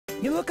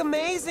You look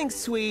amazing,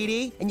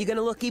 sweetie. And you're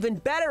gonna look even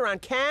better on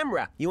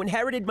camera. You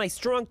inherited my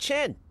strong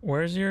chin.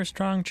 Where's your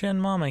strong chin,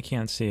 Mom? I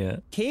can't see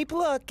it. Keep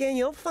looking,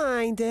 you'll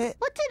find it.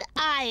 What did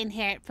I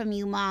inherit from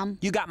you, Mom?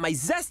 You got my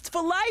zest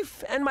for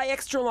life and my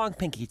extra long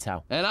pinky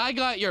toe. And I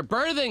got your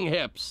birthing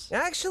hips.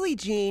 Actually,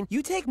 Gene,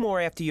 you take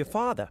more after your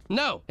father.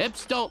 No,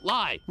 hips don't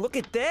lie. Look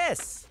at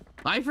this.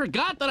 I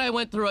forgot that I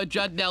went through a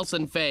Judd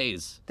Nelson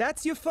phase.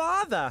 That's your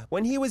father.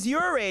 When he was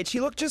your age, he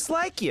looked just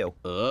like you.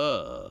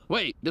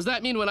 Wait, does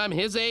that mean when I'm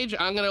his age,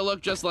 I'm gonna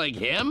look just like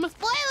him?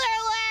 Spoiler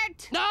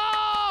alert!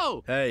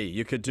 No! Hey,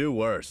 you could do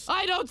worse.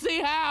 I don't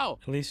see how!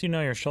 At least you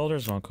know your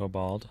shoulders won't go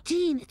bald.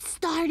 Gene, it's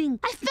starting.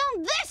 I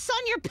found this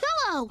on your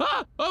pillow.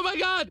 Ah! Oh my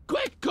god!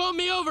 Quick, comb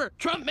me over!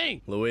 Trump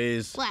me!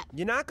 Louise. What?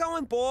 You're not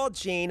going bald,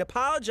 Gene.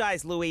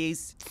 Apologize,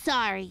 Louise.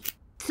 Sorry.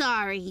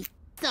 Sorry.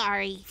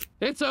 Sorry.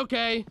 It's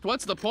okay.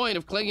 What's the point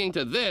of clinging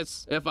to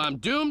this if I'm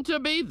doomed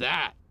to be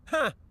that?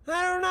 Huh.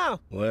 I don't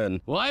know.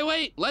 When? Why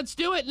wait? Let's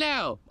do it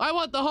now. I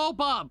want the whole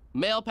bob.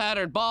 Male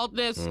pattern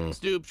baldness,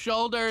 stooped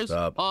shoulders,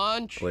 Stop.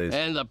 paunch, Please.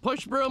 and the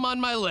push broom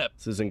on my lip.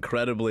 This is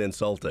incredibly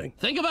insulting.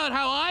 Think about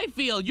how I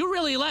feel. You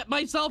really let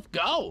myself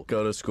go.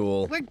 Go to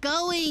school. We're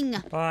going.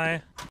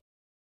 Bye.